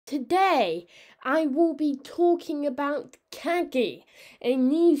Today, I will be talking about Kagi, a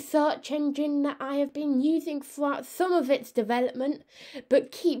new search engine that I have been using throughout some of its development,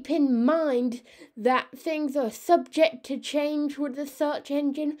 but keep in mind that things are subject to change with the search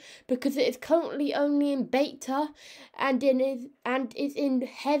engine because it is currently only in beta and is in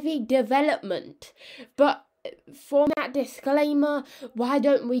heavy development. But from that disclaimer, why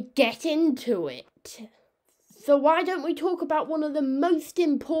don't we get into it? So why don't we talk about one of the most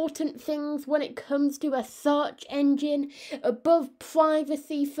important things when it comes to a search engine above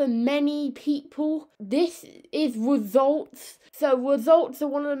privacy for many people? This is results. So results are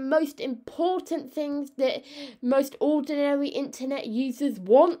one of the most important things that most ordinary internet users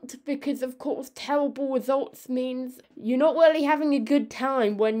want, because of course terrible results means you're not really having a good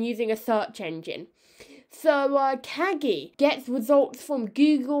time when using a search engine. So Kagi gets results from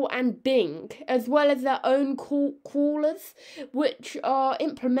Google and Bing, as well as their own crawlers, which are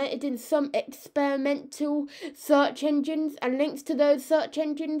implemented in some experimental search engines, and links to those search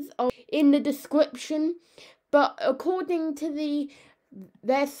engines are in the description. But according to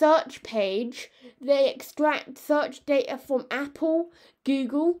their search page, they extract search data from Apple,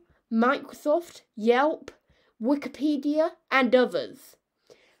 Google, Microsoft, Yelp, Wikipedia, and others.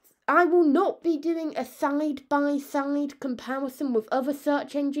 I will not be doing a side-by-side comparison with other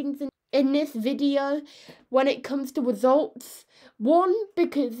search engines in this video when it comes to results. One,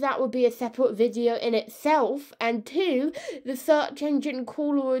 because that would be a separate video in itself, and two, the search engine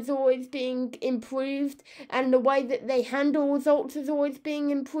crawler is always being improved, and the way that they handle results is always being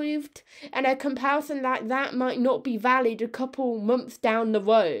improved, and a comparison like that might not be valid a couple months down the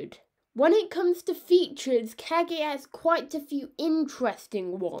road. When it comes to features, Kagi has quite a few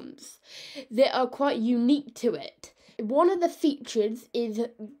interesting ones that are quite unique to it. One of the features is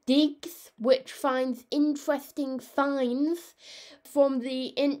digs, which finds interesting finds from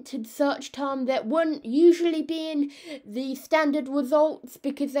the entered search term that wouldn't usually be in the standard results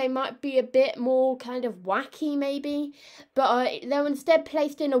because they might be a bit more kind of wacky maybe, but they're instead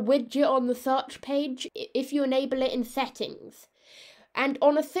placed in a widget on the search page if you enable it in settings. And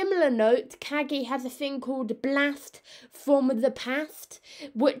on a similar note, Kagi has a thing called Blast from the Past,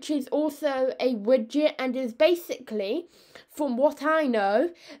 which is also a widget and is basically, from what I know,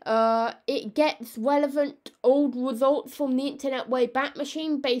 it gets relevant old results from the Internet Wayback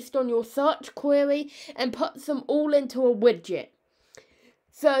Machine based on your search query and puts them all into a widget.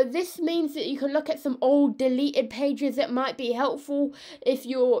 So this means that you can look at some old deleted pages that might be helpful if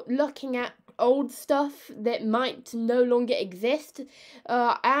you're looking at old stuff that might no longer exist.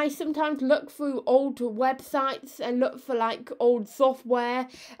 I sometimes look through old websites and look for like old software,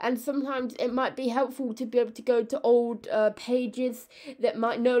 and sometimes it might be helpful to be able to go to old pages that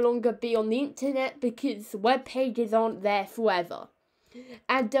might no longer be on the internet because web pages aren't there forever.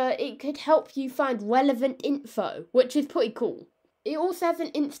 And it could help you find relevant info, which is pretty cool. It also has an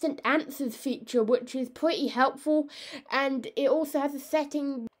instant answers feature, which is pretty helpful, and it also has a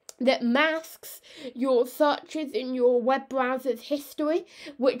setting that masks your searches in your web browser's history,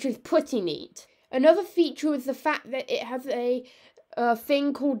 which is pretty neat. Another feature is the fact that it has a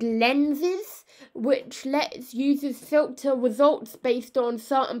thing called lenses, which lets users filter results based on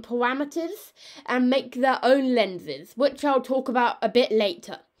certain parameters and make their own lenses, which I'll talk about a bit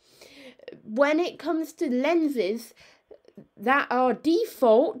later. When it comes to lenses that are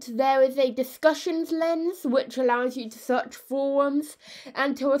default, there is a discussions lens which allows you to search forums,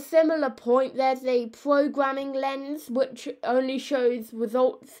 and to a similar point there's a programming lens which only shows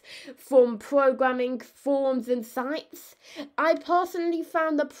results from programming forums and sites. I personally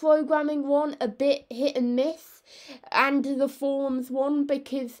found the programming one a bit hit and miss, and the forums one,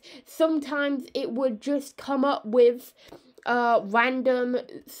 because sometimes it would just come up with random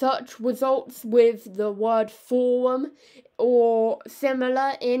search results with the word forum or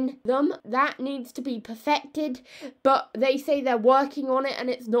similar in them. That needs to be perfected, but they say they're working on it and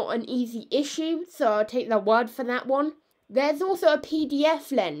it's not an easy issue, so I'll take their word for that one. There's also a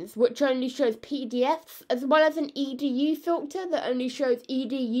PDF lens, which only shows PDFs, as well as an EDU filter that only shows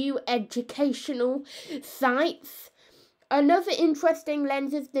EDU educational sites. Another interesting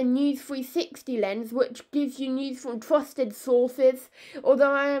lens is the News 360 lens, which gives you news from trusted sources,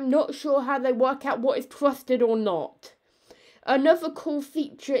 although I am not sure how they work out what is trusted or not. Another cool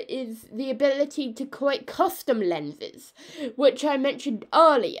feature is the ability to create custom lenses, which I mentioned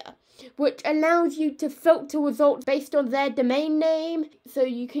earlier, which allows you to filter results based on their domain name, so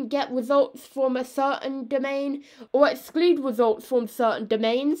you can get results from a certain domain or exclude results from certain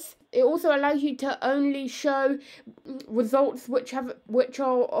domains. It also allows you to only show results which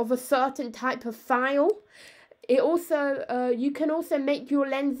are of a certain type of file. You can also make your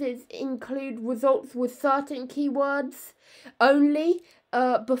lenses include results with certain keywords only,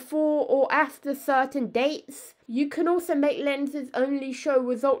 before or after certain dates. You can also make lenses only show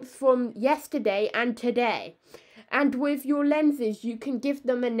results from yesterday and today. And with your lenses, you can give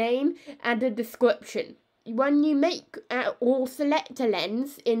them a name and a description. When you make or select a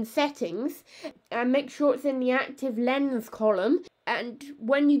lens in settings, and make sure it's in the active lens column, and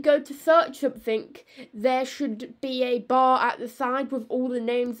when you go to search something, there should be a bar at the side with all the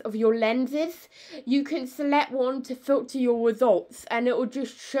names of your lenses. You can select one to filter your results, and it will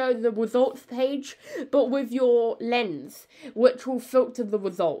just show the results page, but with your lens, which will filter the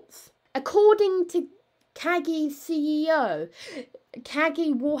results. According to Kagi's CEO,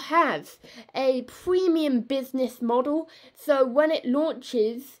 Kagi will have a premium business model, so when it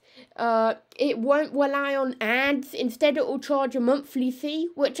launches, it won't rely on ads. Instead, it will charge a monthly fee,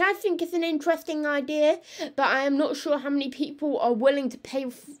 which I think is an interesting idea, but I am not sure how many people are willing to pay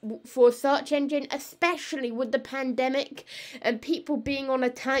for a search engine, especially with the pandemic and people being on a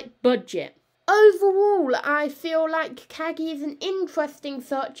tight budget. Overall, I feel like Kagi is an interesting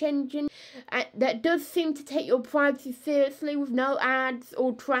search engine that does seem to take your privacy seriously with no ads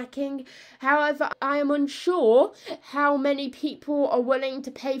or tracking. However, I am unsure how many people are willing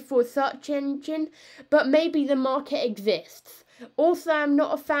to pay for a search engine, but maybe the market exists. Also, I'm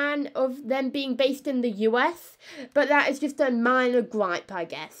not a fan of them being based in the US, but that is just a minor gripe, I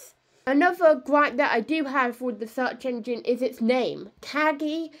guess. Another gripe that I do have with the search engine is its name.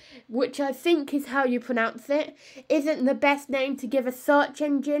 Kagi, which I think is how you pronounce it, isn't the best name to give a search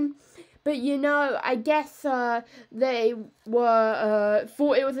engine. But you know, I guess they were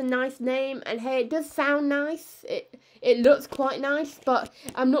thought it was a nice name, and hey, it does sound nice. It looks quite nice, but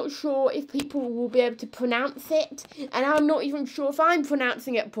I'm not sure if people will be able to pronounce it, and I'm not even sure if I'm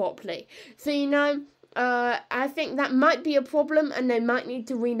pronouncing it properly. So you know, I think that might be a problem, and they might need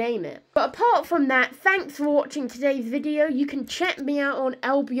to rename it. But apart from that, thanks for watching today's video. You can check me out on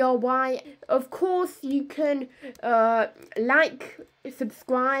LBRY. Of course, you can like,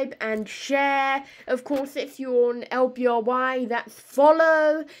 subscribe, and share. Of course, if you're on LBRY, that's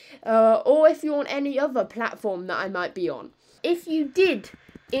follow, or if you're on any other platform that I might be on. If you did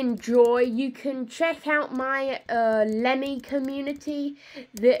enjoy, you can check out my Lemmy community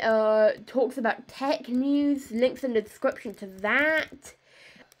that talks about tech news. Links in the description to that.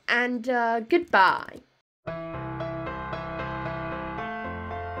 And goodbye.